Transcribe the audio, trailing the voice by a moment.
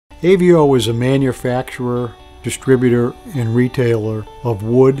AVO is a manufacturer, distributor, and retailer of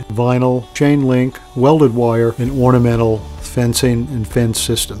wood, vinyl, chain link, welded wire, and ornamental fencing and fence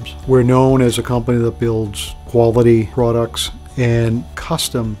systems. We're known as a company that builds quality products and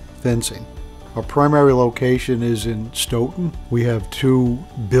custom fencing. Our primary location is in Stoughton. We have two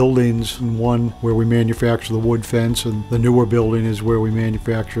buildings, one where we manufacture the wood fence, and the newer building is where we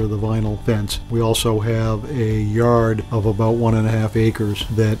manufacture the vinyl fence. We also have a yard of about 1.5 acres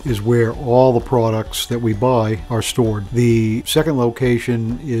that is where all the products that we buy are stored. The second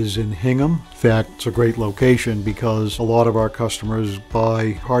location is in Hingham. In fact, it's a great location because a lot of our customers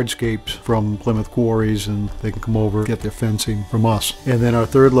buy hardscapes from Plymouth quarries and they can come over and get their fencing from us. And then our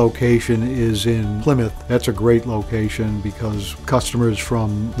third location is in Plymouth. That's a great location because customers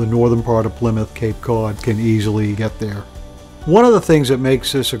from the northern part of Plymouth, Cape Cod, can easily get there. One of the things that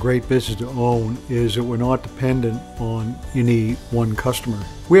makes this a great business to own is that we're not dependent on any one customer.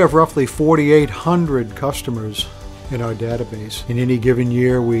 We have roughly 4,800 customers in our database. In any given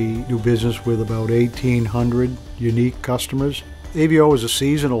year, we do business with about 1,800 unique customers. AVO is a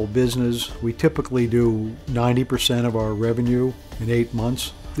seasonal business. We typically do 90% of our revenue in 8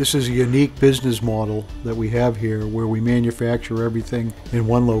 months. This is a unique business model that we have here where we manufacture everything in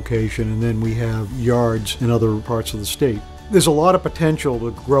one location and then we have yards in other parts of the state. There's a lot of potential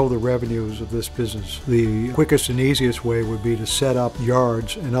to grow the revenues of this business. The quickest and easiest way would be to set up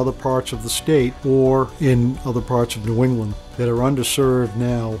yards in other parts of the state or in other parts of New England that are underserved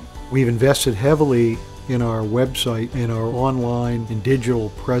now. We've invested heavily in our website, in our online and digital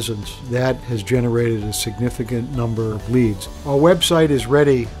presence. That has generated a significant number of leads. Our website is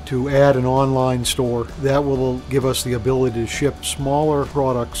ready to add an online store that will give us the ability to ship smaller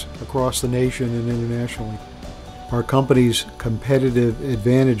products across the nation and internationally. Our company's competitive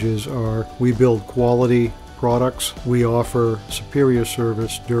advantages are we build quality products, we offer superior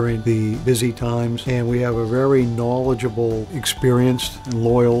service during the busy times, and we have a very knowledgeable, experienced, and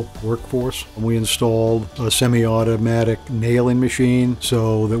loyal workforce. We installed a semi-automatic nailing machine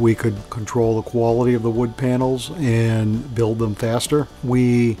so that we could control the quality of the wood panels and build them faster.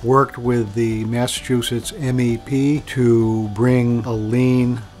 We worked with the Massachusetts MEP to bring a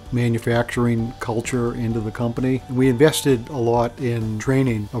lean manufacturing culture into the company. We invested a lot in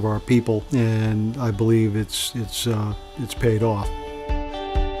training of our people, and I believe it's paid off.